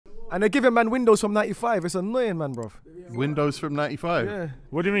And they're giving man Windows from 95. It's annoying, man, bro. Windows from 95? Yeah.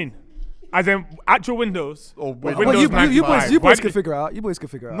 What do you mean? As in actual Windows? Or Windows you 95? boys can figure it out. You boys can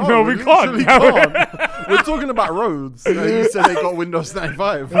figure it out. No, we can't. We're talking about roads. You said they got Windows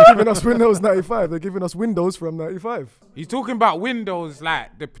 95. They're giving us Windows 95. They're giving us Windows from 95. He's talking about Windows,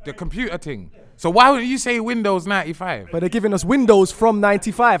 like the computer thing. So why would you say Windows 95? But they're giving us Windows from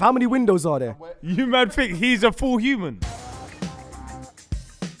 95. How many Windows are there? You man think he's a full human?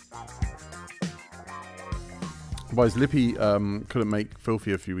 Boys, Lippy couldn't make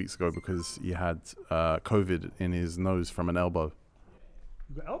Filthy a few weeks ago because he had COVID in his nose from an elbow.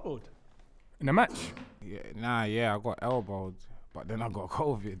 You got elbowed? In a match? Yeah, I got elbowed, but then I got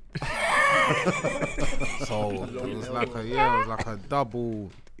COVID. So it was like a double.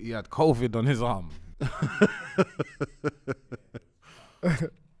 He had COVID on his arm.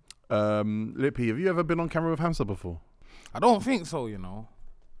 Lippy, have you ever been on camera with HAMZA before? I don't think so, you know.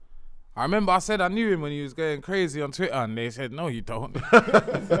 I remember I said I knew him when he was going crazy on Twitter, and they said, no, you don't.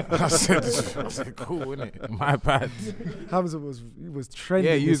 I said, cool, innit? My bad. HAMZA was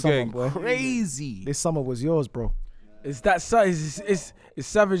trending. Yeah, you was this summer, going boy. crazy. This summer was yours, bro. It's that it's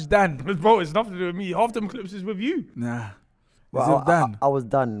Savage Dan. Bro, it's nothing to do with me. Half them clips is with you. Nah. Well, I was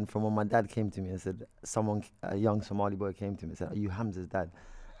done from when my dad came to me and said, a young Somali boy came to me and said, are you HAMZA's dad?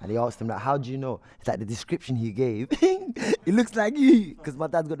 And he asked him, like, how do you know? It's like the description he gave. It looks like you, because my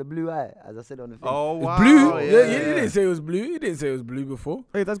dad's got the blue eye, as I said on the film. Oh, wow. Blue? Yeah, he didn't say it was blue. He didn't say it was blue before.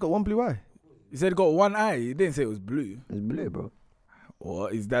 Hey, dad's got one blue eye. He said he got one eye. He didn't say it was blue. It's blue, bro.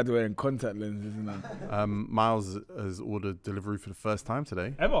 Or his dad wearing contact lenses and that. Miles has ordered delivery for the first time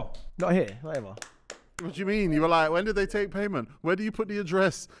today. Ever? Not here, not ever. What do you mean? You were like, when did they take payment? Where do you put the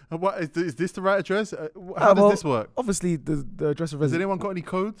address? And what is this the right address? How does this work? Obviously, the address of Has residence. anyone got any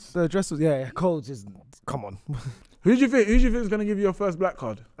codes? The address was codes is. Come on. Who do you think is gonna give you your first black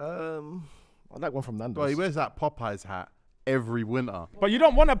card? I'd like one from Nando's. Well, he wears that Popeyes hat every winter. But you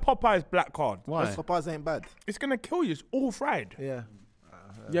don't want a Popeyes black card. Why? Popeyes ain't bad. It's going to kill you. It's all fried. Yeah.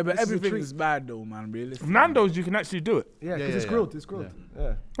 Yeah, but This is a everything treat. is bad though, man. Realistically. Nando's, you can actually do it. Yeah, because Yeah, it's yeah, grilled. yeah. It's grilled. Yeah.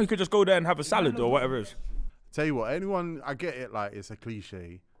 Yeah. You could just go there and have a salad or whatever it is. Tell you what, I get it, like, it's a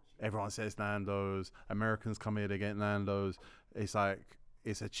cliche. Everyone says Nando's. Americans come here, they get Nando's. It's like,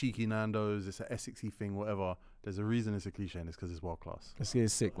 it's a cheeky Nando's. It's an Essexy thing, whatever. There's a reason it's a cliche, and it's because it's world class.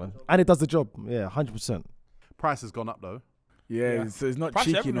 It's sick, man. And it does the job. Yeah, 100%. Price has gone up, though. Yeah, so it's not Price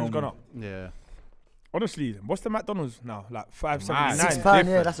of cheeky no everything's gone more. up. Yeah. Honestly, what's the McDonald's now? Like £6, $5.79.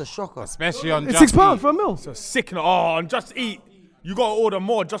 yeah, that's a shocker. Especially on It's Just £6 Eat. for a meal. So sick. Oh, and Just Eat. You got to order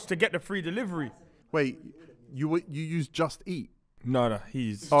more just to get the free delivery. Wait, you use Just Eat? No,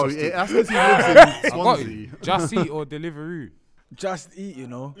 he's. Oh, Just Eat. that's because he lives in Swansea. Just Eat or Deliveroo. Just Eat, you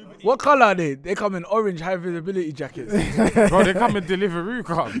know. What color are they? They come in orange high visibility jackets. Bro, they come in Deliveroo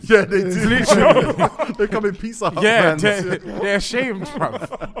cards. Yeah, they do. They come in Pizza Hut Yeah, vans. they're ashamed,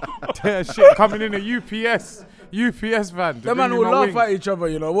 bruv. They're ashamed. Coming in a UPS van. The man will laugh at each other,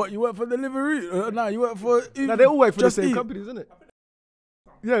 you know. What, you work for Deliveroo? Nah, you work for... No, they all work for Just the same Eat. companies, isn't it?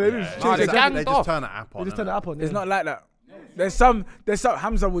 Yeah, they just Nah, change they their gang They off. just turn an app on. They just turn the app on. It's yeah. not like that. There's some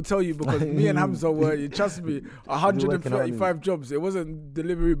HAMZA will tell you, because me and HAMZA were, trust me, 135 jobs. It wasn't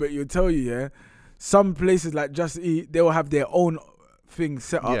delivery, but he'll tell you, yeah. Some places like Just Eat, they will have their own thing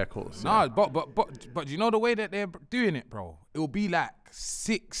set up. Yeah, of course. Nah, but you know the way that they're doing it, bro? It will be like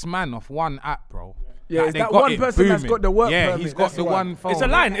 6 man off one app, bro. Yeah, Like, it's they that got one it person that's booming. got the work Yeah, permit, he's got that's the why. one phone. It's a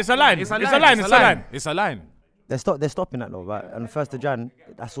line. It's a line. It's It's a a line. line. It's a line. It's a line. They're stopping that though, right? On the 1st of Jan,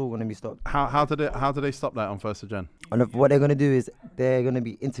 that's all going to be stopped. How do they stop that on 1st of Jan? And what they're going to do is they're going to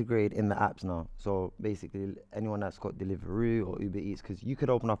be integrated in the apps now. So basically, anyone that's got Deliveroo or Uber Eats, because you could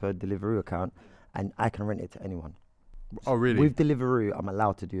open up a Deliveroo account and I can rent it to anyone. Oh, really? With Deliveroo, I'm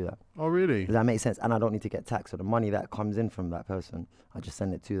allowed to do that. Oh, really? Does that make sense? And I don't need to get taxed. So the money that comes in from that person, I just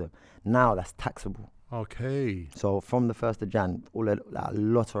send it to them. Now that's taxable. Okay. So from the 1st of Jan, a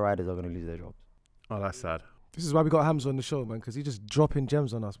lot of riders are going to lose their jobs. Oh, that's sad. This is why we got HAMZA on the show, man, because he just dropping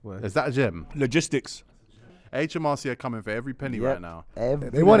gems on us, boy. Is that a gem? Logistics. HMRC are coming for every penny Yep. right now.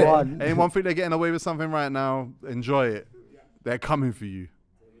 They want it. Anyone think they're getting away with something right now? Enjoy it. They're coming for you.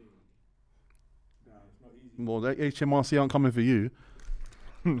 Well, the HMRC aren't coming for you.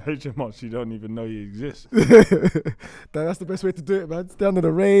 HMRC don't even know you exist. That's the best way to do it, man. Stay under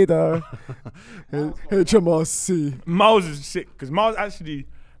the radar. HMRC. Miles is sick because Miles actually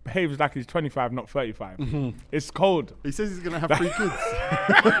behaves like he's 25, not 35. It's cold. He says he's going to have 3 kids.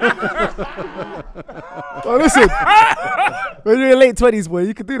 Oh, listen. When you're in your late 20s, boy,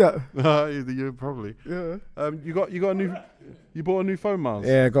 you can do that. You probably. Yeah. You bought a new phone, Miles?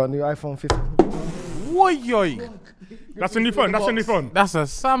 Yeah, got a new iPhone 15. Woy. That's a new phone. That's a new phone. That's a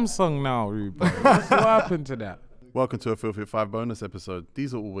Samsung now, Ruben. What happened to that? Welcome to a Filthy 5 bonus episode.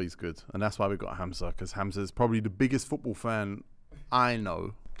 These are always good, and that's why we got HAMZA, because HAMZA is probably the biggest football fan I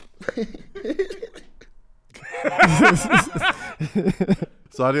know.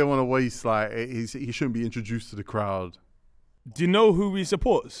 So I didn't want to waste, like, he shouldn't be introduced to the crowd. Do you know who he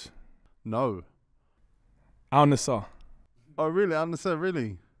supports? No. Al Nassr. Oh, really? I understand,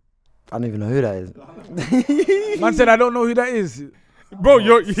 really? I don't even know who that is. Man said I don't know who that is. Bro,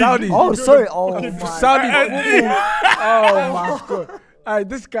 you're Saudi. Oh, sorry. Oh, my. Saudi football. Oh my god.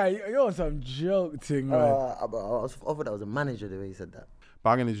 This guy, you're on some joke thing, man. I thought that was a manager the way he said that.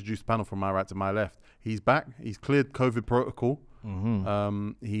 But I'm going to introduce the panel from my right to my left. He's back. He's cleared COVID protocol.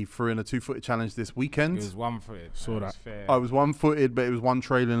 He threw in a 2-footed challenge this weekend. It was 1-footed. Saw that. Fair. Oh, it was 1-footed, but it was one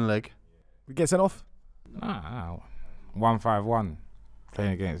trailing leg. We get sent off. Nah, 151.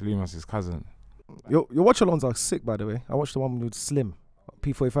 Playing against LUMOS' cousin. Your watch-alongs are sick, by the way. I watched the one with Slim,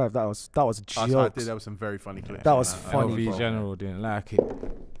 P45. That was I jokes. did. There was some very funny clips. That was funny, LV bro. General didn't like it.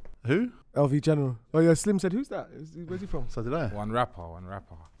 Who? LV General. Oh yeah, Slim said, "Who's that? Where's he from?" So did I. One rapper.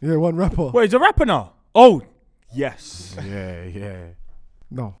 Yeah, one rapper. Wait, he's a rapper now? Oh, yes. Yeah.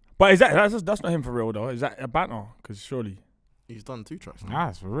 No. But is that's not him for real, though? Is that a banter? Because surely. He's done 2 tracks. Nah,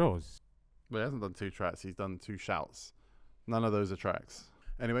 it's for real. But he hasn't done 2 tracks. He's done 2 shouts. None of those are tracks.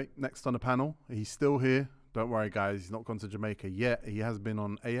 Anyway, next on the panel, he's still here. Don't worry, guys. He's not gone to Jamaica yet. He has been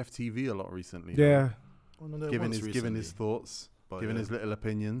on AFTV a lot recently. Yeah. Giving his thoughts, giving his little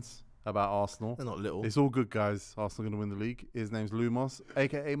opinions about Arsenal. They're not little. It's all good, guys. Arsenal going to win the league. His name's Lumos,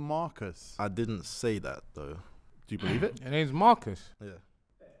 a.k.a. Marcus. I didn't say that, though. Do you believe it? Your name's Marcus.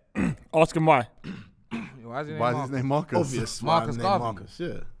 Yeah. Ask him why. Why Why is his name Marcus? Obvious. Marcus name Garvey. Marcus,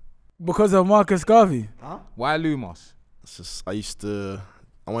 yeah. Because of Marcus Garvey. Why LUMOS? It's just, I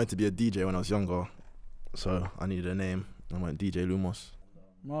wanted to be a DJ when I was younger. So I needed a name. I went DJ Lumos.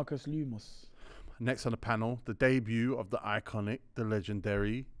 Marcus Lumos. Next on the panel, the debut of the iconic, the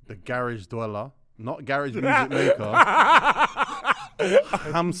legendary, the garage dweller, not garage music maker,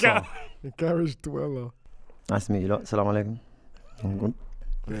 HAMZA. Garage dweller. Nice to meet you lot. Salam alaikum. I'm good.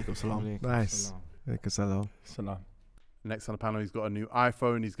 Alaikum salam. Nice. Salam. Salam. Next on the panel, he's got a new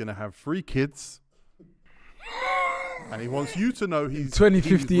iPhone. He's going to have 3 kids. And he wants you to know he's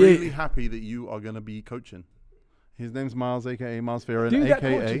 2058. really happy that you are going to be coaching. His name's Miles, a.k.a. Miles Fearon, Do that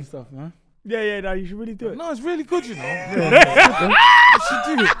a.k.a. coaching stuff, man. Yeah, no, you should really do it. No, it's really good, you know. You should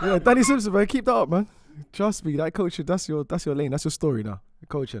do it. Yeah, Danny Simpson, man. Keep that up, man. Trust me, that coaching, that's your lane. That's your story now. The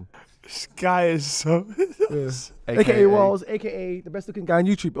coaching. This guy is so... Yeah. AKA Walls, AKA the best looking guy on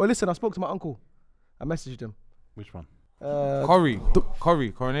YouTube. Oh, listen, I spoke to my uncle. I messaged him. Which one? Corey,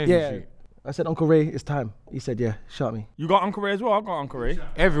 Coronation Yeah. Street. I said, Uncle Ray, it's time. He said, yeah, shout me. You got Uncle Ray as well? I got Uncle Ray.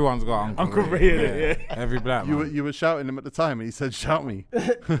 Everyone's got Uncle Ray, yeah. Every black man. You were shouting him at the time and he said, shout me.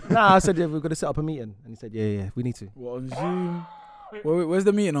 Nah, I said, yeah, we're going to set up a meeting. And he said, yeah, we need to. What, on Zoom? Where's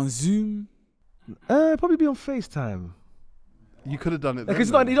the meeting? On Zoom? Probably be on FaceTime. You could have done it. Because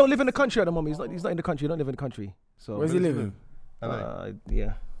he don't live in the country at the moment. He's not in the country. He don't live in the country. So Where's he living?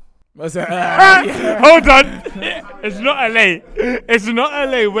 Yeah. What's that? Hold on. It's not LA. It's not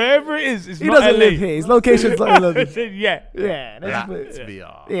LA. Wherever it is, it's He not doesn't LA. live here. His location's not in London. Yeah. Yeah.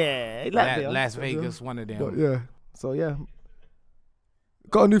 Latvia. Yeah. Las Vegas, one of them. Yeah. So, yeah.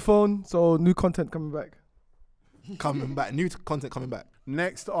 Got a new phone, so new content coming back. Coming back. New content coming back.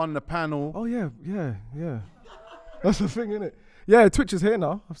 Next on the panel. Oh, yeah. That's the thing, innit? Yeah, Twitch is here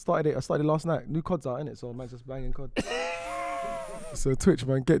now. I started last night. New COD's out, innit? So, man's just banging COD. So, Twitch,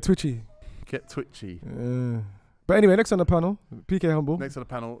 man. Get twitchy. Get twitchy. But anyway, next on the panel, PK Humble. Next on the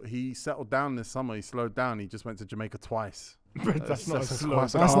panel, he settled down this summer. He slowed down. He just went to Jamaica twice. That's not slow.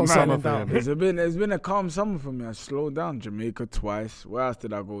 quite a That's calm not summer settling for down. him. It's been a calm summer for me. I slowed down. Jamaica twice. Where else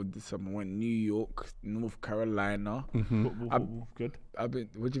did I go this summer? I went New York, North Carolina. Football, good.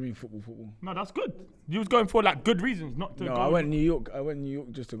 What do you mean football? No, that's good. You was going for like good reasons, not to No, go. I went New York.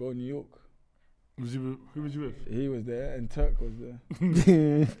 Just to go New York. Who was you with? He was there and Turk was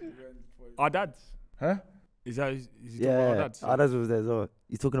there. Our dads. Huh? Is he talking about Yeah, our dads? Adas was there as well.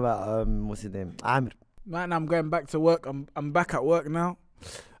 He's talking about, what's his name? Amr. Man, I'm going back to work. I'm back at work now.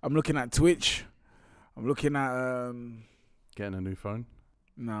 I'm looking at Twitch. I'm looking at Getting a new phone.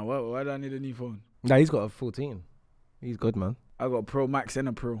 Nah, why do I need a new phone? Nah, he's got a 14. He's good, man. I got a Pro Max and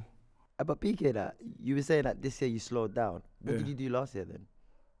a Pro. But PK, that you were saying that this year you slowed down. What Yeah. did you do last year then?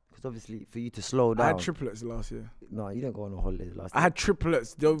 Because obviously, for you to slow I down. had triplets last year. No, you didn't go on a holiday last I year. had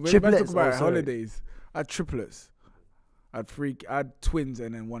triplets. Triplets, Talk about oh, sorry. holidays. I had triplets. I had twins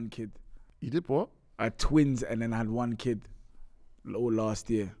and then one kid. You did what? I had twins and then I had one kid. All last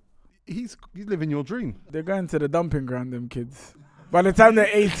year. he's living your dream. They're going to the dumping ground, them kids. By the time they're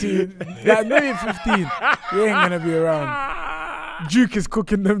 18, like maybe 15, they ain't gonna be around. Duke is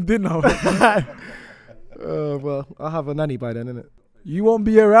cooking them dinner. Well, I'll have a nanny by then, innit? You won't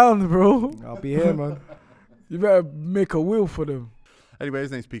be around, bro. I'll be here, man. You better make a will for them. Anyway,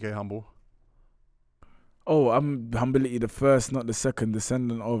 his name's PK Humble. Oh, I'm Humility the first, not the second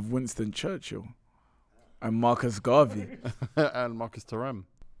descendant of Winston Churchill and Marcus Garvey. And Marcus Thuram.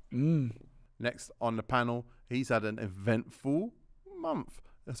 Mm. Next on the panel, he's had an eventful month.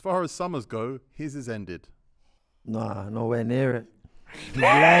 As far as summers go, his is ended. Nah, nowhere near it. Don't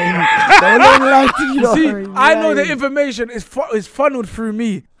lie to you. See, I know the information is funneled through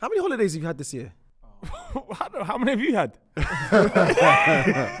me. How many holidays have you had this year? I don't know, how many have you had?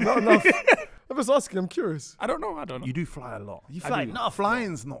 Not enough. I'm just asking, I'm curious. I don't know. You do fly a lot. You fly? No,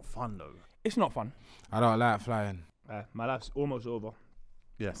 flying's not fun though. It's not fun. I don't like flying. My life's almost over.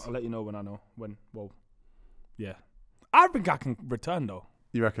 Yes. I'll let you know when I know. Well, yeah. I think I can return though.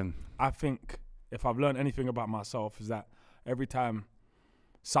 You reckon? I think if I've learned anything about myself is that every time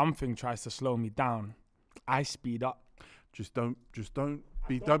something tries to slow me down, I speed up. Just don't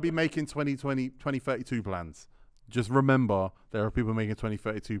be making 2032 plans. Just remember there are people making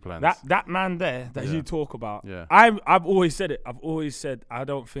 2032 plans. That man there that you talk about. Yeah. I've always said it. I've always said I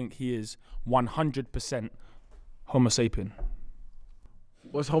don't think he is 100% Homo sapien.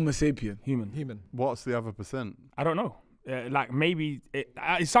 What's Homo sapien? Human. What's the other percent? I don't know. Like maybe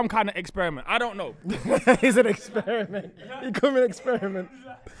it's some kind of experiment. I don't know. It's an experiment. He called me an experiment.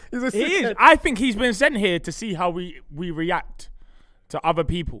 He's a He is. I think he's been sent here to see how we react to other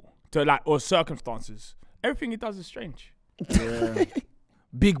people, or circumstances. Everything he does is strange. Yeah.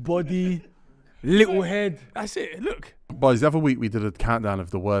 Big body, little head. That's it. Look. Boys, the other week we did a countdown of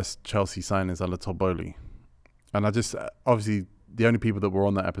the worst Chelsea signings under Todd Bowley. And I just, obviously, the only people that were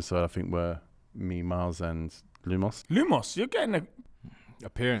on that episode, I think, were me, Miles, and Lumos. Lumos, you're getting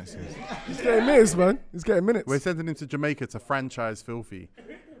Appearances. He's getting minutes, man. He's getting minutes. We're sending him to Jamaica to franchise Filthy.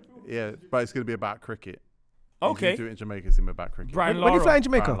 Yeah, but it's going to be about cricket. Okay. He's do it in Jamaica, it's going to be about cricket. Brian When do you Lara. fly in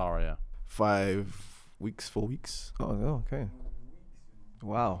Jamaica? Brian Lara, yeah. 5 weeks, 4 weeks. Oh, okay.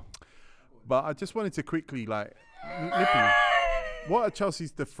 Wow. But I just wanted to quickly, Lippy, what are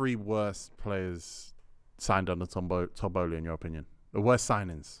Chelsea's the 3 worst players signed under Todd Bowley, in your opinion? The worst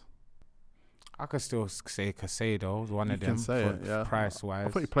signings? I could still say Casado was one of them. You can say it, yeah. Price-wise. I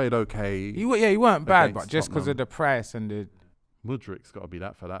thought he played okay. He weren't bad, but against just because Tottenham. of the price and the... Mudrik's got to be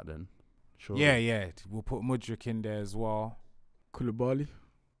that for that then. Sure. Yeah. We'll put Mudryk in there as well. Koulibaly.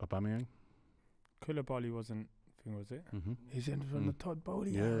 Aubameyang. Koulibaly wasn't thing, was it? Mm-hmm. He's in from the Todd Bowley.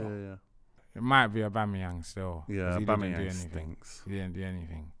 Yeah. It might be Aubameyang still. Yeah, 'cause he didn't do Aubameyang anything. stinks. He didn't do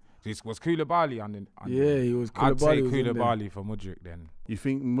anything. Was Koulibaly on the... Yeah, he was. I'd say Koulibaly was in there. Koulibaly for Mudryk then. You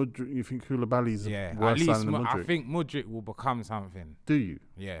think Koulibaly's Yeah, worse at least signing than I Mudryk? think Mudryk will become something. Do you?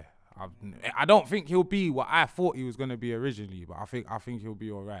 Yeah, I don't think he'll be what I thought he was going to be originally, but I think he'll be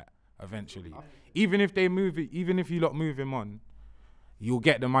all right eventually. Even if they move it, even if you lot move him on, you'll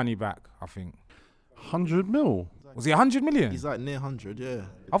get the money back. I think. 100 mil. Was he 100 million? He's like near 100, yeah.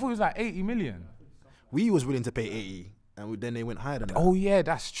 I thought it was like 80 million. We was willing to pay 80, and then they went higher than that. Oh yeah,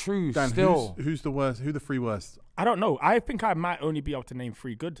 that's true. Dan, Still, who's the worst? Who the 3 worst? I don't know. I think I might only be able to name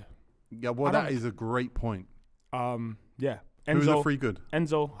 3 good. Yeah, well, that is a great point. Yeah. Who's the Enzo. 3 good?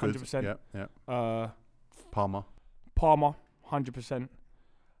 Enzo, Good. 100%. Yeah. Palmer. Palmer, 100%.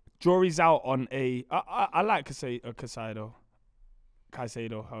 Jury's out on a. I like Caicedo.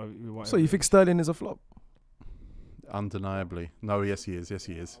 Caicedo, however you want. So you think Sterling is a flop? Undeniably. No, yes he is. Yes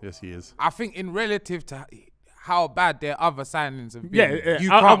he is. I think in relative to how bad their other signings have been, Yeah,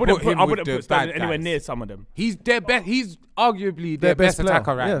 you I can't wouldn't put him I with wouldn't the put Sterling bad anywhere guys. near some of them. He's He's arguably their best player.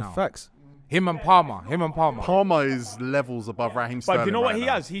 attacker right yeah, now. Facts. Him and Palmer. Palmer is levels above Raheem Sterling. But do you know what right he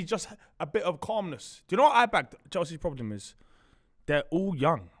now. has? He's just a bit of calmness. Do you know what I backed? Chelsea's problem is they're all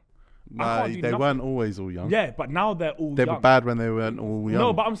young. I can't do They nothing. weren't always all young. Yeah, but now they're all They young. were bad when they weren't all young.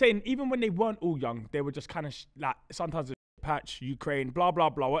 No, but I'm saying even when they weren't all young, they were just kind of like sometimes a patch, Ukraine, blah blah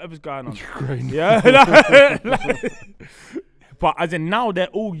blah, whatever's going on. Ukraine. Yeah. But as in now they're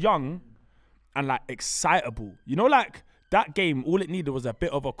all young and like excitable. You know, like that game, all it needed was a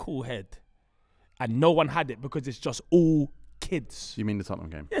bit of a cool head, and no one had it because it's just all kids. You mean the Tottenham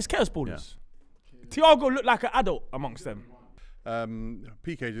game? Yeah, it's chaos ballers. Thiago looked like an adult amongst them.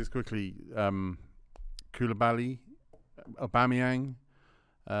 PK, just quickly. Koulibaly, Aubameyang,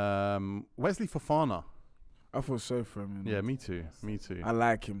 Wesley Fofana. I feel sorry for him. You know? Yeah, me too. I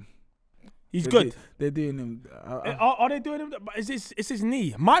like him. He's good. They're doing him. Are they doing him? But it's his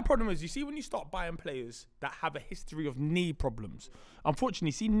knee. My problem is, you see, when you start buying players that have a history of knee problems,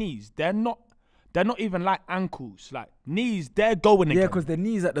 unfortunately, see knees, they're not even like ankles. Like knees, they're going again. Yeah, because the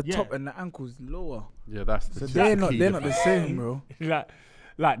knees at the top and the ankles lower. Yeah, that's the They're not the same, bro.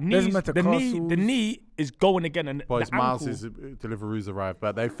 Like knees, the knee is going again, and Boys, the ankle, Miles' Deliveroo's arrived,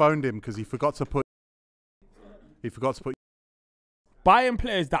 but they phoned him because he forgot to put. Buying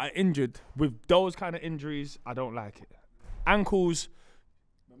players that are injured with those kind of injuries, I don't like it. Ankles,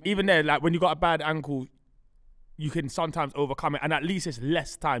 even there, like when you got a bad ankle, you can sometimes overcome it, and at least it's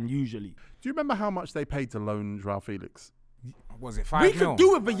less time usually. Do you remember how much they paid to loan Joao Felix? Was it 5 We mil? could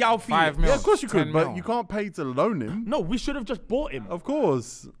do it for Yao 5 Felix. mil. Yeah, of course you could, 10 but mil. you can't pay to loan him. No, we should have just bought him. Of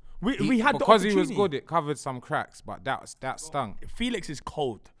course. We had the because he was opportunity. good, it covered some cracks, but that stung. Felix is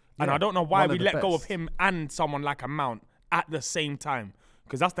cold, and Yeah, I don't know why one we of the let go of best. him and someone like a Mount at the same time,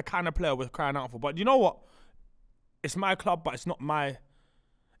 because that's the kind of player we're crying out for. But you know what? It's my club, but it's not my.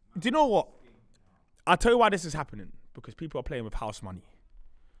 Do you know what? I'll tell you why this is happening, because people are playing with house money.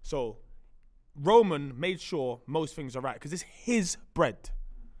 So Roman made sure most things are right because it's his bread.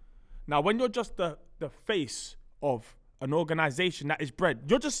 Now, when you're just the face of an organization that is bread,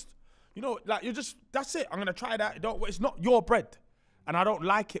 you're just, that's it. I'm going to try that. It's not your bread. And I don't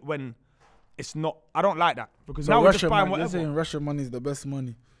like it when it's not. I don't like that, because So now we're just Russian buying money, they're whatever. saying Russian money is the best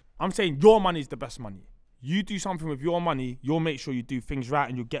money. I'm saying your money is the best money. You do something with your money, you'll make sure you do things right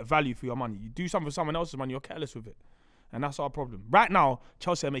and you'll get value for your money. You do something with someone else's money, you're careless with it. And that's our problem. Right now,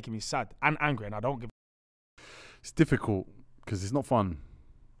 Chelsea are making me sad and angry, and I don't give. It's difficult because it's not fun.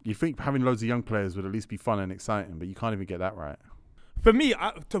 You think having loads of young players would at least be fun and exciting, but you can't even get that right. For me,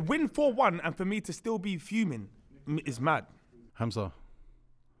 to win 4-1 and for me to still be fuming is mad. HAMZA,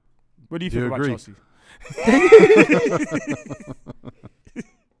 What do you Do think you about agree? Chelsea?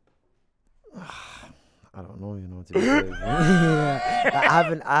 I don't know, to be fair. Yeah.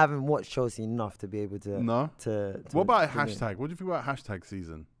 I haven't watched Chelsea enough to be able to. No. To What about give me- hashtag? What do you think about hashtag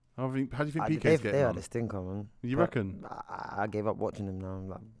season? How do you think PK's They getting are on? the stinker, man. You But reckon? I gave up watching them now. I'm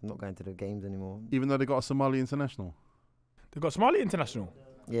like, not going to the games anymore. Even though they got a Somali international? They've got Somali International.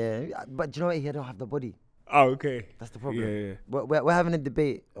 Yeah, but do you know what? He don't have the body. Oh, okay. That's the problem. Yeah. We're having a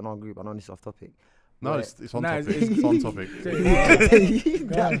debate on our group. I know this is off topic. No, Where- it's on Nah, topic. it's- It's on topic.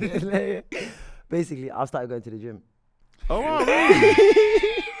 Basically, I've started going to the gym. Oh, wow.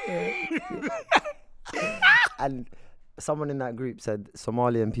 And someone in that group said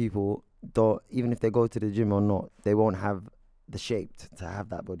Somalian people don't, even if they go to the gym or not, they won't have the shape to have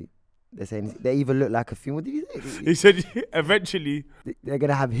that body. They're saying they either look like a female. What did he say? He said eventually. They're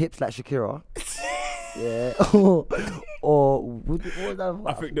gonna have hips like Shakira. Yeah. or what was that?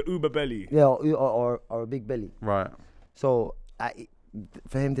 I think the Uber belly. Yeah, or a big belly. Right. So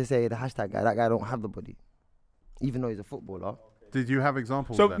for him to say the hashtag guy, that guy don't have the body, even though he's a footballer. Did you have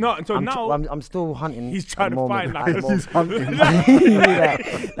examples So then? no, so I'm now I'm still hunting. he's at the trying to moment. find At like the a moment.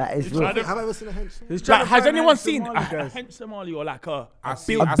 hunting. That is real. trying to- Have I ever seen a hench? He's trying Like, to has find anyone Somali seen a guys. hench Somali or like a I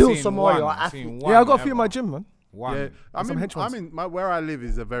built- built seen Somali one, or I athlete. seen Yeah, I got a few ever. in my gym, man. One. Yeah, Some hench ones. where I live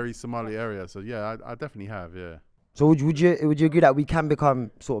is a very Somali area, so yeah, I definitely have. Yeah, So would you agree that we can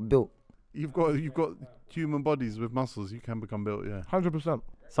become sort of built? you've got human bodies with muscles. You can become built. Yeah, 100%.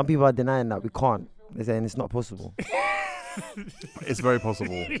 Some people are denying that we can't. They're saying it's not possible. it's very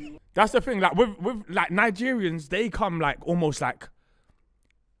possible. That's the thing. Like with like Nigerians, they come like almost like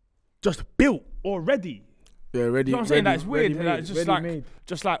just built already. Yeah, ready. You know what I'm saying? Like, it's weird. ready-made, Like, it's just like ready-made.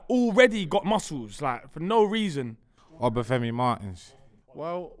 just like already got muscles, like for no reason. Obafemi Martins.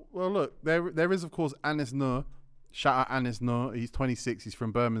 Well, look, there is of course Anis Nur. Shout out Anis Nur. He's 26. He's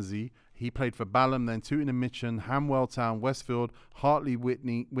from Bermondsey. He played for Balham, then Tooting and Mitcham, Hamwell Town, Westfield, Hartley,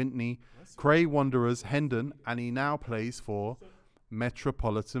 Wintney, Cray Wanderers, Hendon, and he now plays for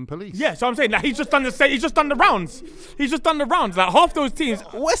Metropolitan Police. Yeah, so I'm saying like he's just done the rounds. He's just done the rounds. Like half those teams.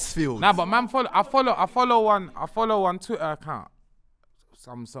 Westfield. Nah, but man, I follow one Twitter account.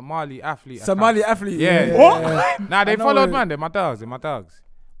 Some Somali athlete. account. Somali athlete. Yeah. What? Nah, they I know followed it. man. They're my dogs.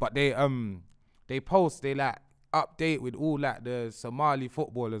 But they post, they like update with all like the Somali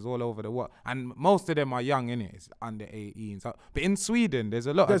footballers all over the world, and most of them are young, innit? It's under 18. So, but in Sweden, there's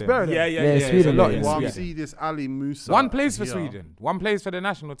a lot There's of better them. than Yeah, Yeah, yeah. Sweden, There's a lot yeah, in Well, I Sweden. see this Ali Musa. One plays for here. Sweden. One plays for the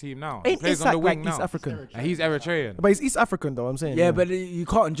national team now. Ain't Plays on Isak the like wing East now. African? And he's Eritrean. But he's East African though, I'm saying. Yeah, but you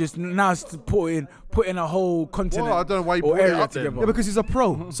can't just now put in a whole continent. Well, I don't know why you or brought it area up then. together. Yeah, because he's a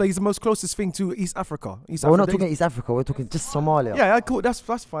pro, so he's the most closest thing to East Africa. East But we're not Africa. talking East Africa. We're talking just Somalia. Yeah, cool. That's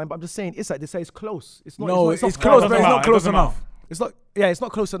fine. But I'm just saying, it's like they say it's close. It's not. No, it's it's not close, It but it's doesn't not matter, close it doesn't enough. It's not. Yeah, it's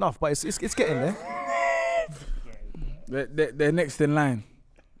not close enough, but it's getting there. They're next in line.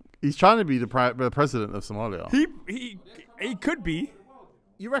 He's trying to be the president of Somalia. He could be.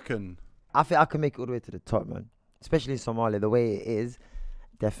 You reckon? I think I can make it all the way to the top, man. Especially in Somalia, the way it is,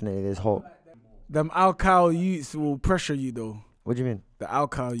 definitely there's hope. Them Al-Khal youths will pressure you though. What do you mean? The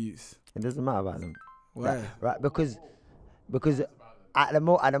Al-Khal youths. It doesn't matter about them. Why? Right, because at the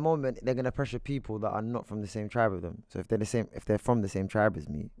moment they're gonna pressure people that are not from the same tribe as them. So if they're from the same tribe as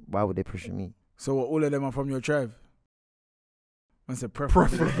me, why would they pressure me? So what, all of them are from your tribe? I said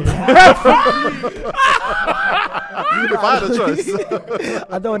preference. If I had a choice.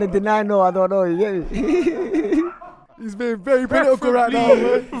 I don't want to deny. No, I don't know. You get me? He's being very political right now,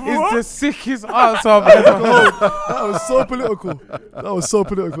 man. It's the sickest answer I've ever heard. That was so political. That was so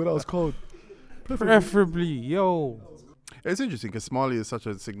political. That was cold. Preferably, yo. It's interesting because Somalia is such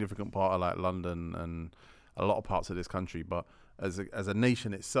a significant part of like London and a lot of parts of this country, but as a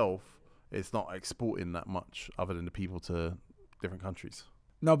nation itself, it's not exporting that much other than the people to different countries.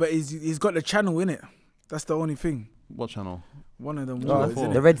 No, but he's got the channel in it. That's the only thing. What channel? One of them. Oh, waters,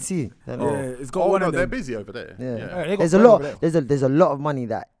 The Red Sea. yeah, it's got one of them. They're busy over there. Yeah. There's a lot. There's a lot of money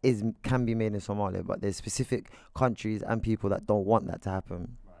that can be made in Somalia, but there's specific countries and people that don't want that to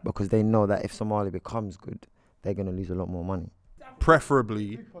happen because they know that if Somalia becomes good, they're gonna lose a lot more money.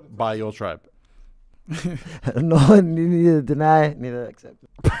 Preferably by your tribe. No, neither deny, neither accept.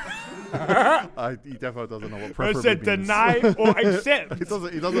 He definitely doesn't know what I preferably said means. deny or accept. He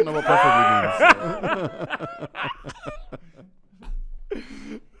doesn't know what preferably means.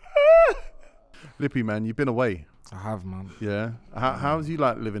 Lippy, man, you've been away. I have, man. Yeah. How's you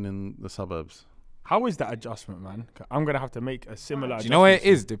like living in the suburbs? How is that adjustment, man? I'm gonna have to make a similar. Do you know what it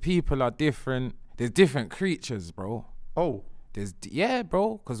is? The people are different. There's different creatures, bro. Oh.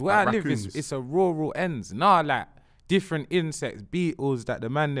 Bro. Because where Like I live raccoons. it's a rural ends. Nah, like different insects, beetles that the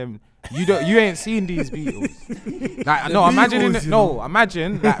man them. You ain't seen these beetles. Like no,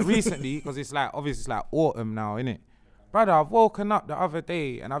 imagine like recently because it's like obviously it's like autumn now, innit? Brother, I've woken up the other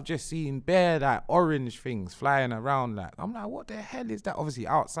day and I've just seen bare like orange things flying around. Like I'm like, what the hell is that? Obviously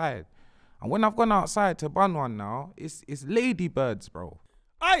outside. And when I've gone outside to bun one now, it's ladybirds, bro.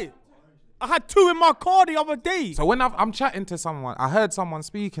 Hey, I had 2 in my car the other day. So when I'm chatting to someone, I heard someone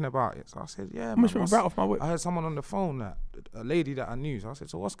speaking about it. So I said, yeah, man, right off my whip. I heard someone on the phone, that a lady that I knew. So I said,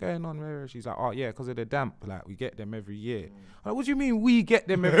 so what's going on? Where is she? She's like, oh yeah, because of the damp. Like we get them every year. I'm like, what do you mean we get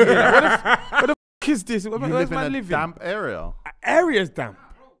them every year? Like, what the f is this? You Where's live in man a living? damp area. Area's damp.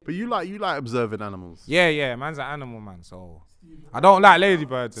 But you like observing animals. Yeah, man's an animal man. So I don't like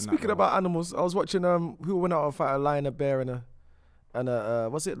ladybirds. And Speaking that, about animals, I was watching who went out and fight a lion, a bear, and a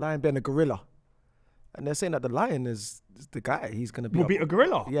what's it, lion, bear, and a gorilla. And they're saying that the lion is the guy. He's gonna be. Will beat a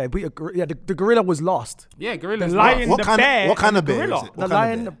gorilla. Yeah, the gorilla was lost. yeah, gorillas. The lion, What the kind bear, of what kind and of the bear? gorilla. Is it? The What kind of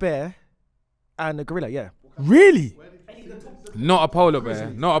lion, the bear, and the gorilla. Yeah. Really? Not a polar bear.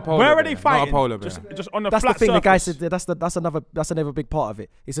 Not a polar Where bear. are they fighting? Not a polar bear. Just on the That's flat the thing. The guy surface. said that's another big part of it.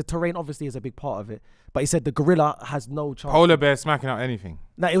 He said terrain obviously is a big part of it, but he said the gorilla has no chance. Polar bear smacking out anything.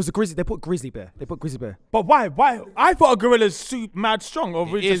 No, it was a grizzly. They put grizzly bear. But why? Why? I thought a gorilla's mad strong.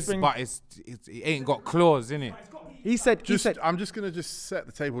 Or It is, but it ain't got claws in it. He said. I'm just gonna set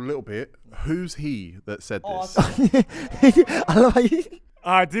the table a little bit. Who's he that said this? I love how you.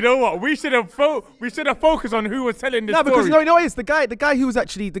 Do you know what? We should have focused on who was telling this No, story. because you know what it is the guy who was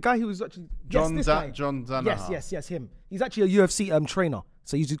actually John this guy. Danaher. Yes, him. He's actually a UFC trainer.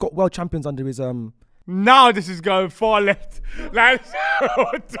 So he's got world champions under his Now this is going far left. Like,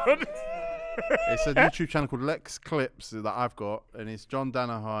 It's a YouTube channel called Lex Clips that I've got, and it's John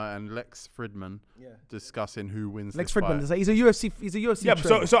Danaher and Lex Fridman discussing who wins Lex this Fridman. fight. He's a UFC yeah.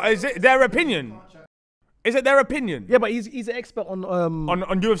 trainer. So is it their opinion? Is it their opinion? Yeah, but he's an expert on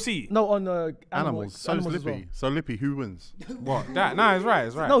UFC. no on Animals. So is as Lippy. well. So Lippy, who wins? What? That? No, it's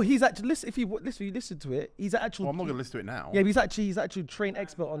right. No, he's actually if you listen to it, he's an actual. Well, I'm not gonna listen to it now. Yeah, he's actually trained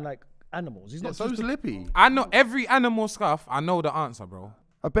expert on like animals. He's not So is just Lippy. I know every animal stuff. I know the answer, bro.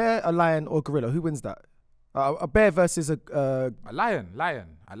 a bear, a lion, or gorilla. Who wins that? A bear versus A lion.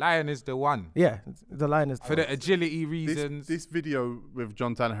 A lion is the one. yeah, the lion is For the agility reasons. This video with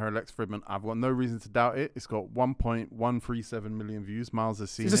John Danaher and Lex Fridman, I've got no reason to doubt it. It's got 1.137 million views. Miles has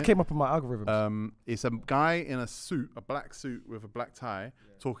seen It just it. came up on my algorithm. It's a guy in a suit, a black suit with a black tie,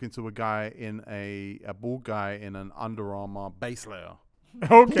 talking to a guy in a bald guy in an Under Armour base layer.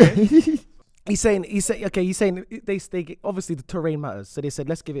 Okay. He's saying they obviously the terrain matters. So they said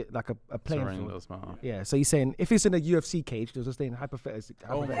let's give it like a playing Terrain field. does matter. Yeah, so he's saying if it's in a UFC cage, they're just saying hypothetically.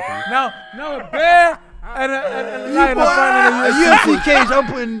 Now a bear and a lion are fighting in a UFC. UFC cage. I'm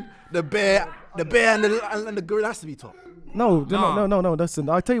putting the bear The bear and the gorilla has to be top. No. Listen,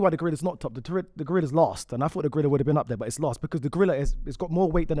 I'll tell you why the gorilla's not top. The gorilla's lost, and I thought the gorilla would have been up there, but it's lost because the gorilla it's got more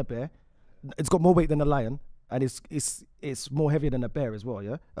weight than a bear. It's got more weight than a lion, and it's more heavier than a bear as well.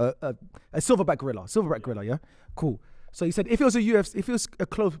 Yeah, a silverback gorilla. Yeah, cool. So he said if it was a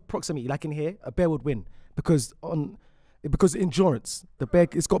close proximity like in here, a bear would win because endurance. The bear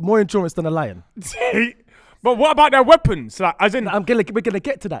it's got more endurance than a lion. But what about their weapons? Like, as in, we're gonna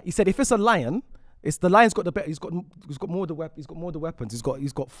get to that. He said if it's a lion, the lion's got the better. He's got more of the weapons. He's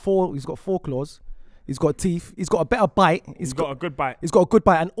got four claws. He's got teeth. He's got a better bite. He's got a good bite. He's got a good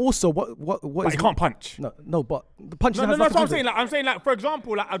bite, and also what But he can't punch. No, but the punch. No, that's what I'm saying. Like, I'm saying, like, for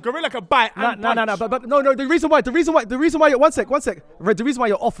example, like a gorilla can bite and punch. No. The reason why you're one sec. The reason why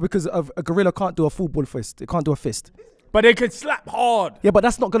you're off because of a gorilla can't do a full ball fist. It can't do a fist. But they can slap hard. Yeah, but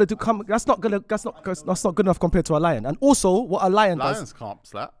that's not good enough compared to a lion. And also, what a lion does. Lions can't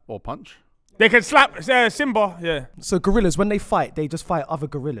slap or punch. They can slap Simba. Yeah. So gorillas, when they fight, they just fight other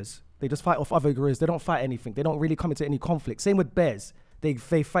gorillas. They just fight off other gorillas. They don't fight anything. They don't really come into any conflict. Same with bears. They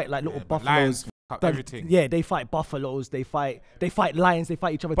fight like little buffaloes. Lions everything. Yeah, they fight buffaloes. They fight lions. They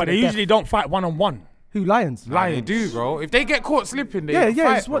fight each other. But they usually don't fight one-on-one. Who, lions? They do, bro. If they get caught slipping, they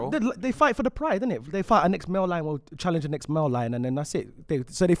fight, bro. They fight for the pride, isn't it? They fight. Our next male lion will challenge the next male lion, and then that's it.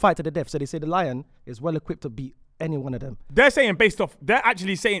 So they fight to the death. So they say the lion is well equipped to beat any one of them. They're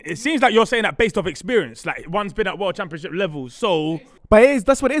actually saying, it seems like you're saying that based off experience. Like, one's been at world championship level, so. But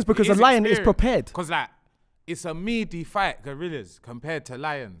that's what it is because a lion is prepared. Because, like, it's a meaty fight, gorillas, compared to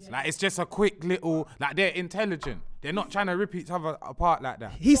lions. Like, it's just a quick little, like, they're intelligent. They're not trying to rip each other apart like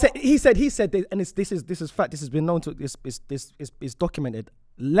that. He said, and this is fact. This has been known to. This is documented.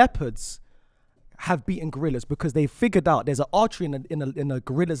 Leopards have beaten gorillas because they figured out there's an artery in a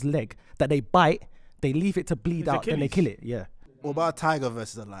gorilla's leg that they bite, they leave it to bleed out, and they kill it. Yeah. What about a tiger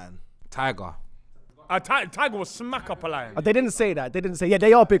versus a lion? Tiger. A tiger will smack up a lion. They didn't say that. Yeah,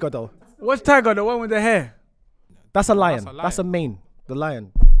 they are bigger though. What's tiger? The one with the hair? That's a lion. That's a mane. The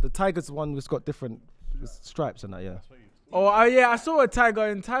lion. The tiger's one that's got different stripes and that. Yeah. Oh yeah, I saw a tiger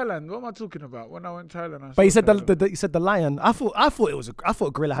in Thailand. What am I talking about? When I went to Thailand, but he said the lion. I thought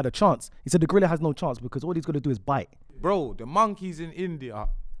a gorilla had a chance. He said the gorilla has no chance because all he's got to do is bite. Bro, the monkeys in India,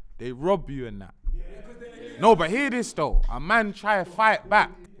 they rob you and that. No, but hear this though. A man try to fight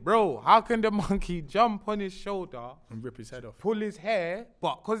back. Bro, how can the monkey jump on his shoulder and rip his head off? Pull his hair,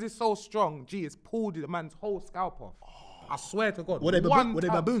 but because it's so strong, it's pulled the man's whole scalp off. I swear to God. Were they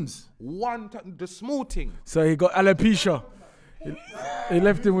baboons? The small thing. So he got alopecia. He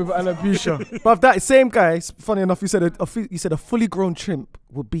left him with alopecia. But that same guy, funny enough, he said a fully grown chimp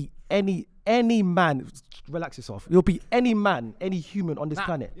would beat any man. Relax yourself. You'll beat any man, any human on this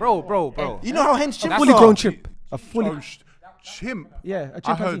planet. Bro. You know how hench chimps fully grown chimp. A fully chimp. Yeah, a I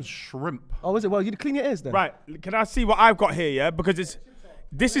chimpanzee. heard shrimp. Oh, is it? Well, you clean your ears then. Right. Can I see what I've got here? Yeah, because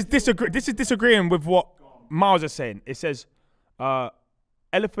this is disagreeing with what Miles is saying. It says,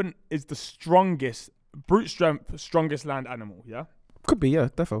 elephant is the strongest, brute strength, strongest land animal. Yeah. Could be, yeah,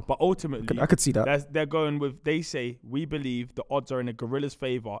 definitely. But ultimately, I could see that. They're going with. They say we believe the odds are in a gorilla's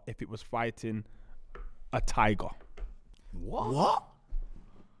favor if it was fighting a tiger. What?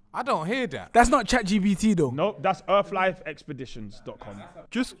 I don't hear that. That's not ChatGPT though. No, that's earthlifeexpeditions.com.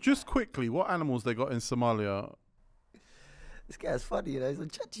 Just quickly, what animals they got in Somalia? This guy's funny, you know. He's on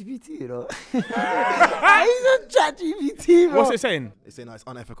ChatGPT, you know. He's on ChatGPT, bro. What's it saying? It's saying it's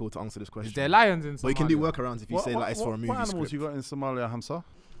unethical to answer this question. Is there lions in Somalia? But you can do workarounds if you say like it's for a movie What animals script. you got in Somalia, Hamza?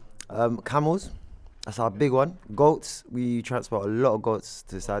 Camels. That's our big one. Goats. We transport a lot of goats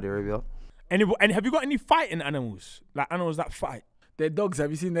to Saudi Arabia. And have you got any fighting animals? Like animals that fight? Their dogs. Have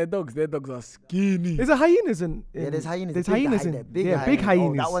you seen their dogs? Their dogs are skinny. Is there hyenas in? Yeah, there's hyenas. There's hyenas in. Big hyenas.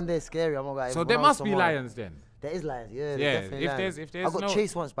 Oh, that one there's scary. I'm not gonna. So there must be lions then. There is lions. Yeah. If there's I got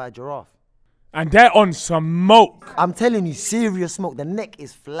chased once by a giraffe. And they're on smoke. I'm telling you, serious smoke. The neck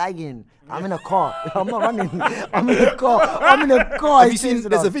is flying. I'm in a car. I'm not running. I'm in a car. Have you seen?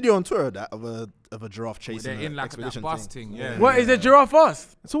 There's a video on Twitter of a giraffe chasing. They're in like expedition that bus thing. Yeah. What is a giraffe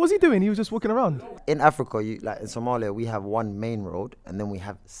fast? So what's he doing? He was just walking around. In Africa, like in Somalia, we have one main road and then we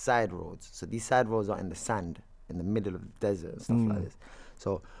have side roads. So these side roads are in the sand, in the middle of the desert and stuff like this.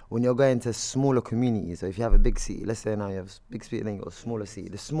 So when you're going to smaller communities, so if you have a big city, let's say now you have a big city and then you got a smaller city.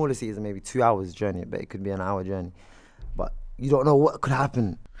 The smaller city is maybe 2 hours journey, but it could be an hour journey. But you don't know what could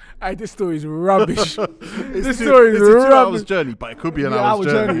happen. This story is rubbish. This story is 2 hours journey, but it could be an hour's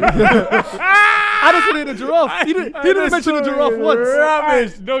journey. I just wanted a giraffe. He didn't mention a giraffe once.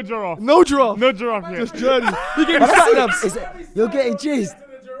 Rubbish. No giraffe. No giraffe. No giraffe here. Just journey. He gave me sat-navs. You're getting chased.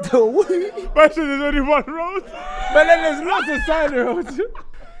 But there's only one road. But then there's lots of side roads.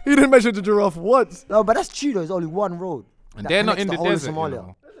 He didn't measure the giraffe once. No, but that's true though. There's only one road. And that they're not in connects the whole of desert. Somalia. You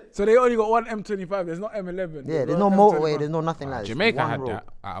know. So they only got one M25. There's not M11. Yeah, there's no no motorway. There's no nothing like that. Jamaica One had road. that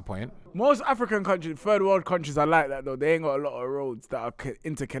at a point. Most African countries, third world countries, are like that though. They ain't got a lot of roads that are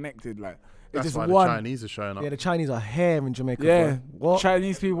interconnected. Like it's That's just why one. the Chinese are showing up. Yeah, the Chinese are here in Jamaica. Yeah, bro. What?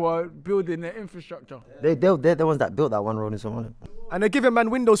 Chinese people are building their infrastructure. They're the ones that built that one road in Somalia. And they're giving man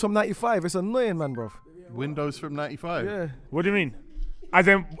windows from 95. It's annoying, man, bro. Windows from 95. Yeah. What do you mean? As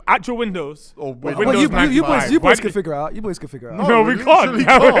in actual windows? Or Well, Well, Windows you 95. boys Why can did- figure it out. You boys can figure it out. No, we can't. literally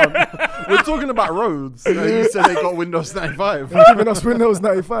can't. We're talking about roads. And you said they got Windows 95. They're giving us Windows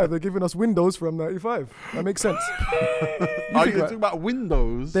 95. They're giving us Windows from 95. That makes sense. Are you talking about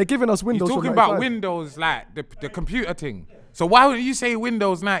Windows? They're giving us You're Windows from talking 95. about Windows, like the computer thing. So why would you say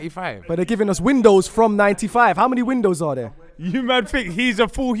Windows 95? But they're giving us Windows from 95. How many Windows are there? You man think he's a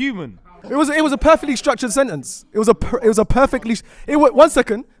full human? It was a perfectly structured sentence. It was a perfectly. One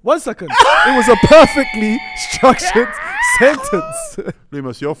second. It was a perfectly structured sentence.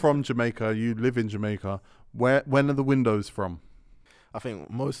 Lumos, you're from Jamaica. You live in Jamaica. When are the Windows from? I think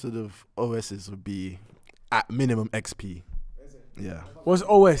most of the OSs would be at minimum XP. Yeah. What's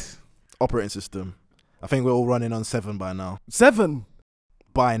OS? Operating system. I think we're all running on 7 by now. 7.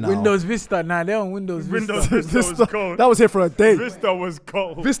 By now. Windows Vista. Nah, they're on Windows Windows Vista. Vista was cold. That was here for a day. Vista was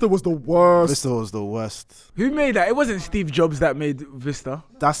cold. Vista was the worst. Vista was the worst. Who made that? It wasn't Steve Jobs that made Vista.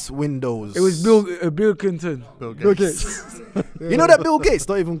 That's Windows. It was Bill Clinton. Bill Bill Gates. Gates. You know that Bill Gates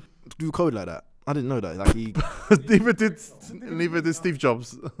don't even do code like that. I didn't know that. Like he. neither did Steve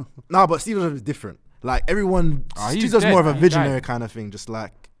Jobs. Nah, but Steve Jobs is different. Like everyone, he's Steve Jobs dead. more of a He visionary died. kind of thing. Just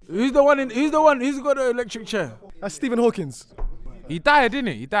like Who's the one who's got the electric chair? That's Stephen Hawkins. He died,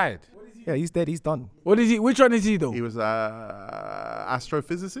 didn't he? He died. Yeah, he's dead. He's done. What is he? Which one is he though? He was an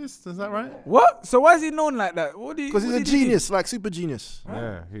astrophysicist. Is that right? What? So why is he known like that? because he's a genius, like super genius.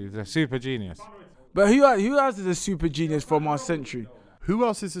 Yeah, he's a super genius. But who else is a super genius from our century? Who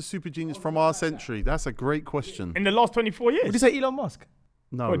else is a super genius from our century? That's a great question. In the last 24 years? Would you say Elon Musk?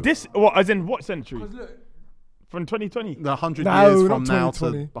 No, What, this, what, as in what century? From 2020? the 100 No, years not from now to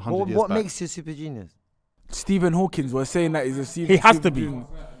 2020. 100 years What back. makes you a super genius? Stephen Hawkins was saying that he's a super. He has super to be. genius.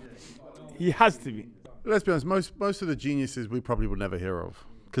 He has to be. Let's be honest. Most of the geniuses we probably would never hear of,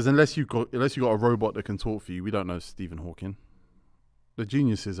 because unless you got a robot that can talk for you, we don't know Stephen Hawking. The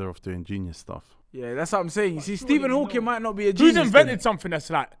geniuses are off doing genius stuff. Yeah, that's what I'm saying. You see, Stephen Hawking might not be a Who's genius. invented something that's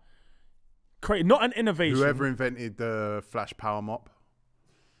like, not an innovation. Whoever invented the flash power mop,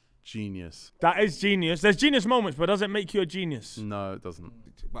 genius. That is genius. There's genius moments, but doesn't make you a genius. No, it doesn't.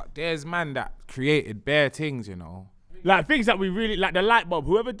 But there's man that created bare things, you know. Like things that we really, like the light bulb,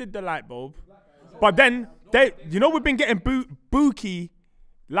 whoever did the light bulb. But then, we've been getting booky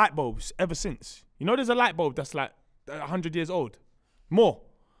light bulbs ever since. You know there's a light bulb that's like 100 years old. More.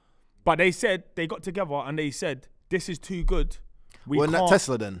 But they got together and they said, this is too good. Well, not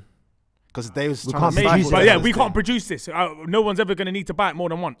Tesla then, because they was trying can't to make Maybe, Stifle but yeah, Tesla's we can't thing. produce this. No one's ever going to need to buy it more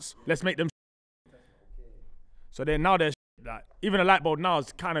than once. Let's make them. So then now there's like, even a light bulb now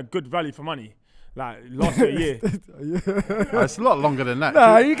is kind of good value for money. Like last a year. It's a lot longer than that.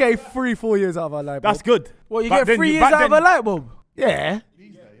 Nah, you gave 3-4 years out of our life. That's good. Well, you Back get then 3 years back out of then- a light bulb. Yeah.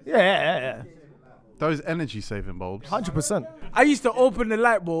 Yeah. Those energy saving bulbs. 100%. I used to open the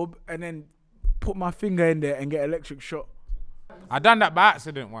light bulb and then put my finger in there and get electric shock. I done that by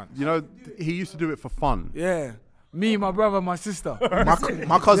accident once. You know, he used to do it for fun. Yeah. Me, my brother, my sister.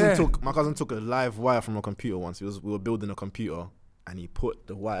 My cousin Yeah. took a live wire from a computer once. We were building a computer, and he put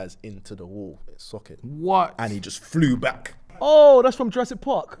the wires into the wall socket, What? and he just flew back. Oh, that's from Jurassic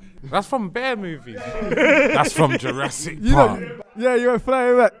Park. That's from bear movies. That's from Jurassic Park. Yeah, you went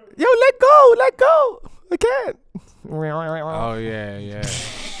flying back. Yo, let go. I can't. Oh yeah.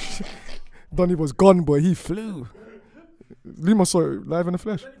 Donnie was gone, boy. He flew. Luma saw it live in the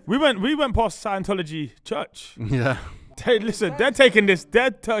flesh. We went past Scientology church. Yeah. Listen, they're taking this.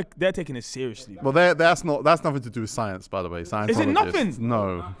 They're taking this seriously. Well, that's nothing to do with science, by the way. Is it nothing?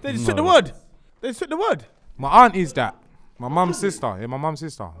 No. They just took the word. My auntie's that. My mum's sister. Yeah, my mum's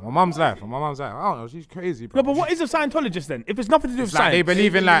sister. My mum's life. I don't know. She's crazy, bro. No, but what is a Scientologist then? If it's nothing to do with It's like they science,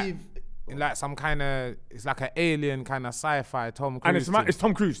 believe in like some kind of, it's like an alien kind of sci-fi Tom Cruise. and thing. it's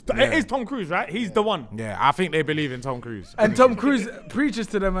Tom Cruise. It Yeah. is Tom Cruise, right? He's the one. Yeah, I think they believe in Tom Cruise. And Tom Cruise preaches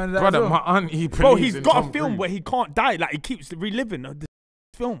to them and that Brother, as well. my auntie believes Bro, he's in got Tom a film Cruise. where he can't die. Like he keeps reliving the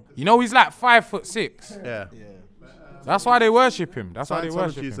film. You know he's like 5'6". Yeah. That's why they worship him. That's why they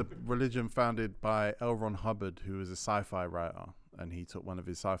worship Scientology is a him. religion founded by L. Ron Hubbard, who was a sci-fi writer, and he took one of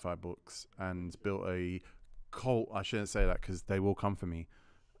his sci-fi books and built a cult. I shouldn't say that because they will come for me.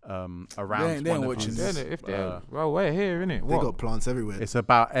 around They ain't one of watching his, this. If they're, well, we're here, innit? They What? got plants everywhere. it's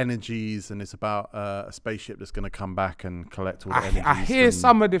about energies, and it's about a spaceship that's going to come back and collect all the energies. I hear from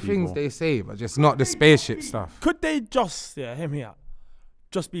some of the people. things they say, but just not the spaceship stuff. Could they just, hear me out,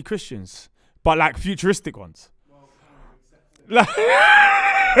 just be Christians, but like futuristic ones? Like,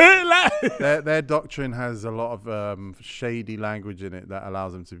 Their doctrine has a lot of shady language in it that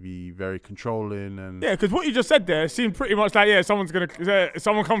allows them to be very controlling and yeah, because what you just said there seemed pretty much like, someone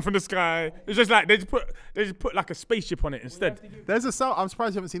come from the sky. It's just like they just put like a spaceship on it instead. There's I'm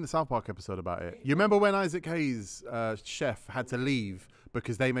surprised you haven't seen the South Park episode about it. You remember when Isaac Hayes, chef, had to leave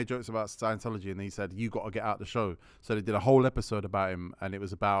because they made jokes about Scientology, and he said, "You got to get out the show." So they did a whole episode about him, and it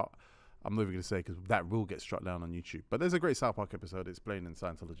was about, I'm not even going to say because that will get struck down on YouTube. But there's a great South Park episode explaining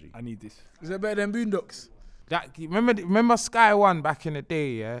Scientology. I need this. Is that better than Boondocks? Remember Sky One back in the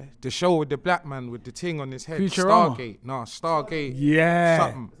day, yeah? The show with the black man with the thing on his head. Futurama. Stargate. Yeah.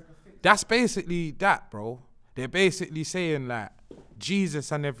 Something. That's basically that, bro. They're basically saying like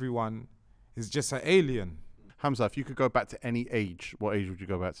Jesus and everyone is just an alien. Hamza, if you could go back to any age, what age would you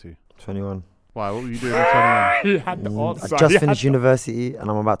go back to? 21. Why? What were you doing at 21? He had the answer. I just finished university and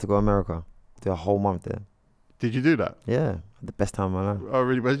I'm about to go to America. Do a whole month there. Did you do that? Yeah, had the best time of my life. Oh,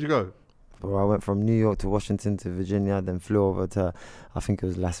 really? Where did you go? Bro, I went from New York to Washington to Virginia, then flew over to, I think it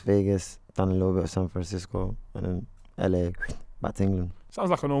was Las Vegas, done a little bit of San Francisco, and then LA, back to England. Sounds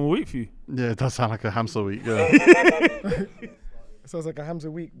like a normal week for you. Yeah, it does sound like a Hamza week. Yeah. Sounds like a Hamza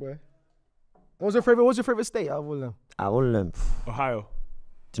week, boy. What's your favorite state out of all of them? All of them. Ohio.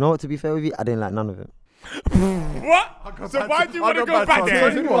 Do you know what, to be fair with you? I didn't like none of it. What? So why do you want to go back there?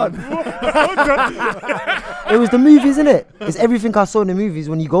 It was the movies, innit? It's everything I saw in the movies.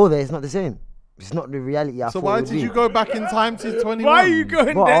 When you go there, it's not the same. It's not the reality I So thought why it would did be. you go back in time to 21? Why are you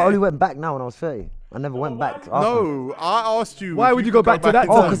going Bro, I there? only went back now when I was 30. I never went back. After. No, I asked you. Why if would you go could back to that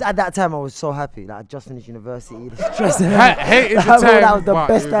in Oh, time? because at that time I was so happy. Like I just finished university. The stress. Hated the Bro, that time, was the but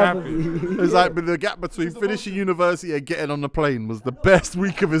best he was time of happy. me. It's like, but the gap between finishing university and getting on the plane was the best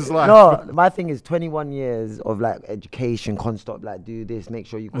week of his life. No, my thing is 21 years of like education, constop, like do this, make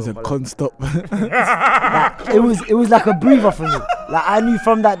sure you go. As a follow- constop. Like, it was like a breather for me. Like I knew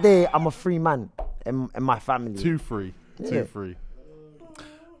from that day I'm a free man in my family. Too free. Yeah. Too free.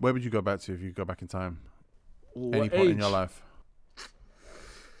 Where would you go back to if you go back in time? Any What point in age? your life?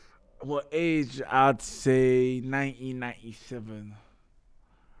 What age? I'd say 1997.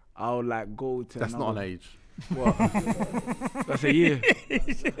 I would like go to. That's not an another- age. What? That's a year.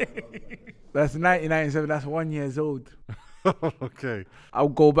 That's 1997. That's 1 year old. Okay. I'll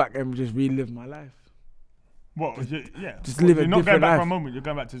go back and just relive my life. What? Yeah. Just live a You're not going different back for a life. moment. You're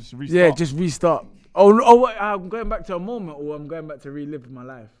going back to just restart. Yeah, just restart. Oh, what? I'm going back to a moment, or I'm going back to relive my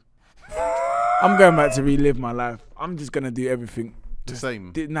life. I'm going back to relive my life. I'm just gonna do everything. The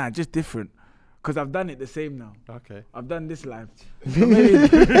same. Just different. Cause I've done it the same now. Okay. I've done this life. So maybe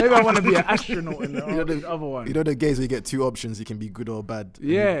I want to be an astronaut in the other one. You know the games where you get two options, you can be good or bad.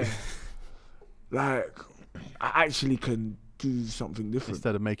 Yeah. Like, I actually can do something different.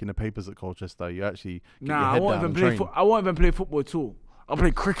 Instead of making the papers at Colchester, you actually get your Nah, I head won't down even and play. train. I won't even play football at all. I'll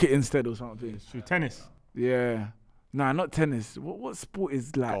play cricket instead or something. Through tennis. Yeah. Nah, not tennis. What sport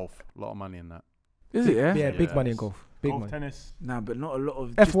is like? Golf. A lot of money in that. Is it? Yeah. Yeah, big Yes. money in golf. Big Golf, money. tennis. Nah, but not a lot of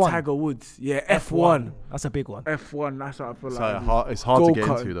F1. just Tiger Woods. Yeah, F1. That's a big one. F1. That's what I feel It's, like. it's hard to get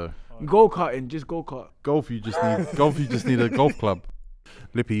Go-karting. into though. Go karting, just go kart. Golf, you just need a golf club.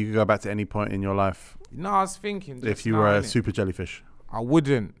 Lippy, you could go back to any point in your life No, I was thinking if just you now, were a innit? super jellyfish. I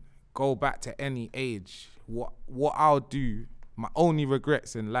wouldn't go back to any age. What I'll do, my only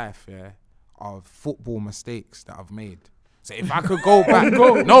regrets in life, yeah, are football mistakes that I've made. So if I could go back,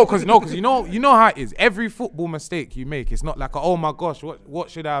 no, because you know how it is. Every football mistake you make, it's not like, oh my gosh, what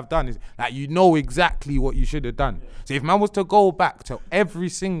should I have done? It's like you know exactly what you should have done. So if man was to go back to every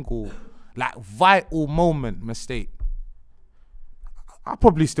single like vital moment mistake, I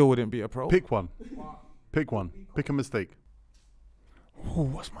probably still wouldn't be a pro. Pick one. Pick one. Pick a mistake. Oh,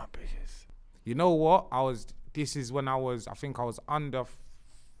 what's my biggest? You know what? This is when I think I was under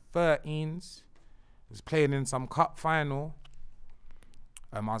 13s. I was playing in some cup final.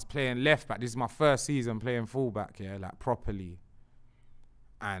 I was playing left back. This is my first season playing fullback, yeah, like properly.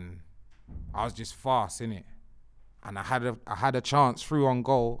 And I was just fast, innit? And I had a chance through on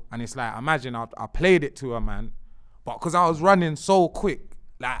goal. And it's like, imagine I played it to a man, but because I was running so quick,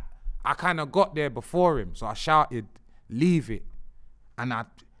 like I kind of got there before him. So I shouted, leave it. And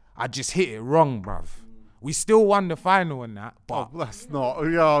I just hit it wrong, bruv. We still won the final and that, but Oh, that's not.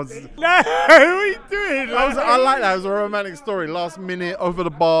 Yeah, What are you doing? I like that. It was a romantic story. Last minute, over the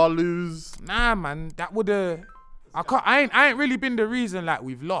bar, lose. nah, man, that would have. I ain't really been the reason like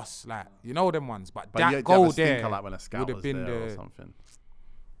we've lost, like you know them ones. But that you goal have a stinker, there like when a scout would have was been there or the something.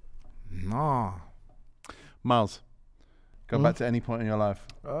 nah. Miles, go back to any point in your life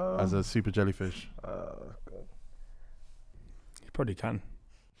as a super jellyfish. You probably can.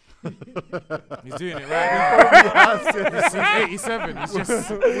 He's doing it right. He's 87. He's just wants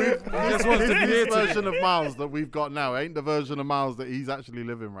to be here This version of Miles that we've got now ain't the version of Miles that he's actually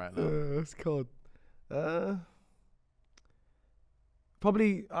living right now. That's cold.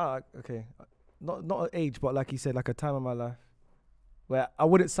 Probably okay, not an age, but like you said, like a time in my life where I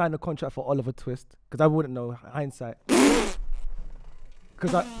wouldn't sign a contract for Oliver Twist because I wouldn't know hindsight.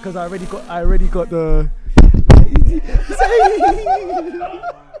 Because I already got the.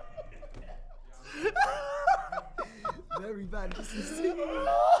 Very bad.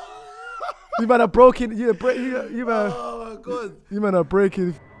 You man are broken. You man. Oh my God. You man are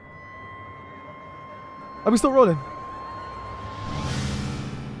breaking. Are we still rolling?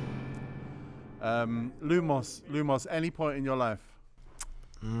 Lumos, any point in your life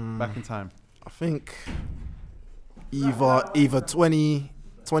back in time? I think either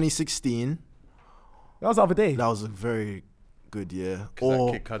 2016. That was the other day. That was a very good year. Because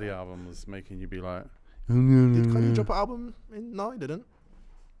Or that Kid Cudi album was making you be like, did Cudi drop an album? No, he didn't.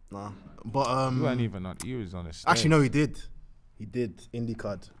 Nah, but He wasn't even on. He was on the stairs. actually no, he did. He did. Indie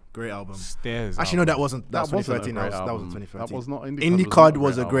Card, great album. Stairs. Actually no, that wasn't. That was wasn't a 2013. great That was album. 2013. That was not Indie Card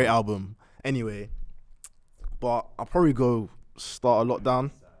was a great album. Anyway, but I'll probably go Start a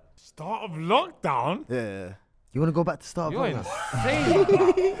Lockdown. Start of lockdown? Yeah. You want to go back to start? You're of insane.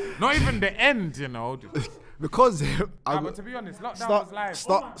 bro. Not even the end, you know. Because But to be honest, lockdown was live.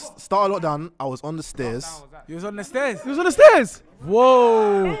 Start a Lockdown. I was on the stairs. You was on the stairs. He was on the stairs.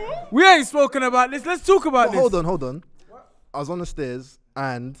 Whoa. We ain't spoken about this. Let's talk about But this. hold on. I was on the stairs,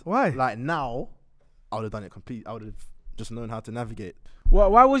 and Why? like now, I would have done it complete. I would have just known how to navigate.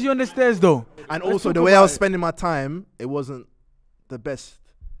 Why was you on the stairs though? And Let's also talk the way I about was it. spending my time, it wasn't the best. Do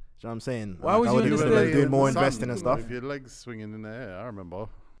you know what I'm saying? Why was I you would on the have stairs? been doing more In the sun, investing and stuff. With your legs swinging in the air, I remember.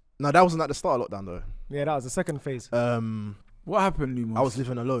 No, that wasn't at the start of lockdown though. Yeah, that was the second phase. What happened, Lumos? I was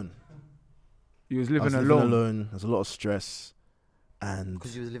living alone. You was I living was alone. living alone. There's a lot of stress, and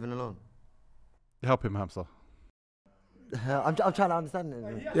Because you was living alone. Help him, HAMZA. I'm trying to understand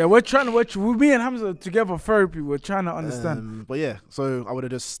it. Yeah, we're trying to watch. Me and Hamza together therapy. We're trying to understand. But yeah, so I would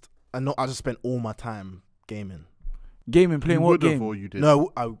have just. I just spent all my time gaming. Gaming, playing You what would have game? or you did?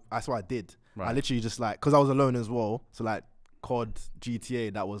 No, that's what I did. I Right. literally just like, because I was alone as well. So like COD,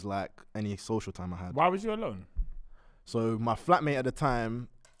 GTA, that was like any social time I had. Why was you alone? So my flatmate at the time,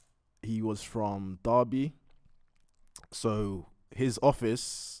 he was from Derby. So his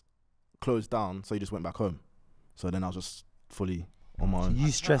office closed down, so he just went back home. So then I was just fully on my own. You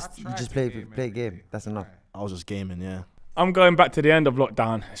stressed. You just play a game. That's enough. I was just gaming, yeah. I'm going back to the end of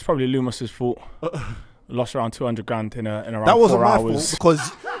lockdown. It's probably Lumos's fault. Lost around 200 grand in around That wasn't 4 my hours. fault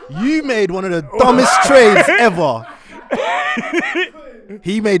because you made one of the dumbest trades ever.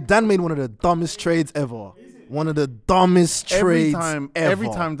 Dan made one of the dumbest trades ever. One of the dumbest trades ever. Every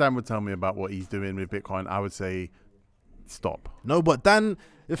time Dan would tell me about what he's doing with Bitcoin, I would say, stop. No, but Dan,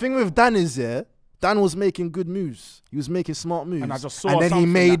 the thing with Dan is, Dan was making good moves. He was making smart moves. And I just saw and then he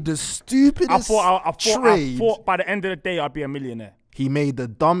something made that- the stupidest I trade. thought by the end of the day I'd be a millionaire. He made the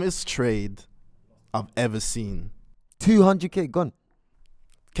dumbest trade I've ever seen. 200k gone.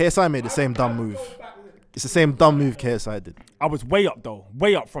 KSI made the same dumb move. It's the same dumb move KSI did. I was way up though,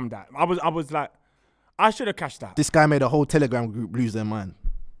 way up from that. I was like, I should have cashed that. This guy made a whole Telegram group lose their mind.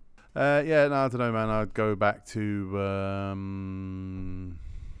 Yeah, no, I don't know, man. I'd go back to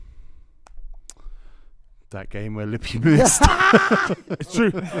that game where Lippy missed. It's true.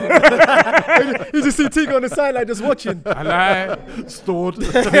 You just see Tigo on the sideline just watching. I like Stored.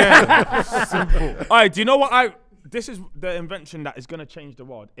 Simple. All right, do you know what this is the invention that is going to change the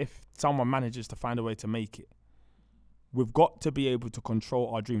world if someone manages to find a way to make it. We've got to be able to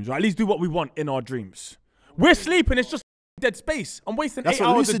control our dreams, or at least do what we want in our dreams. We're sleeping, it's just dead space. I'm wasting That's 8 what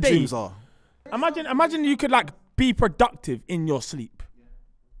hours a lucid day. dreams are. Imagine you could like be productive in your sleep.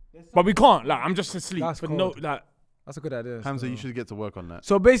 But we can't. Like I'm just asleep. That's But cold. no, like That's a good idea. HAMZA, you should get to work on that.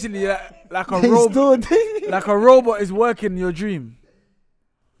 So basically, like a He's robot, still like a robot is working your dream.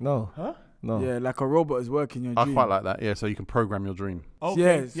 No. Huh? No. Yeah, like a robot is working your I dream. quite like that. Yeah, so you can program your dream.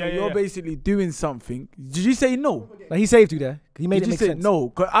 Yeah, so you're basically doing something. Did you say no? Like he saved you there. He made Did it you make say sense. no?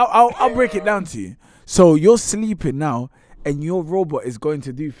 'Cause I'll break it down to you. So you're sleeping now, and your robot is going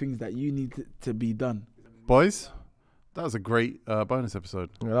to do things that you need to be done. Boys, that was a great bonus episode.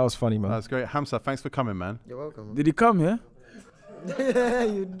 Yeah, that was funny, man. That was great. HAMZA, thanks for coming, man. You're welcome. Did he come here?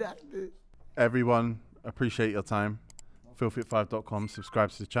 You dacked it. Everyone, Appreciate your time. Filthy5.com. Subscribe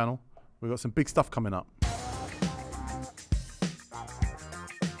to the channel. We've got some big stuff coming up.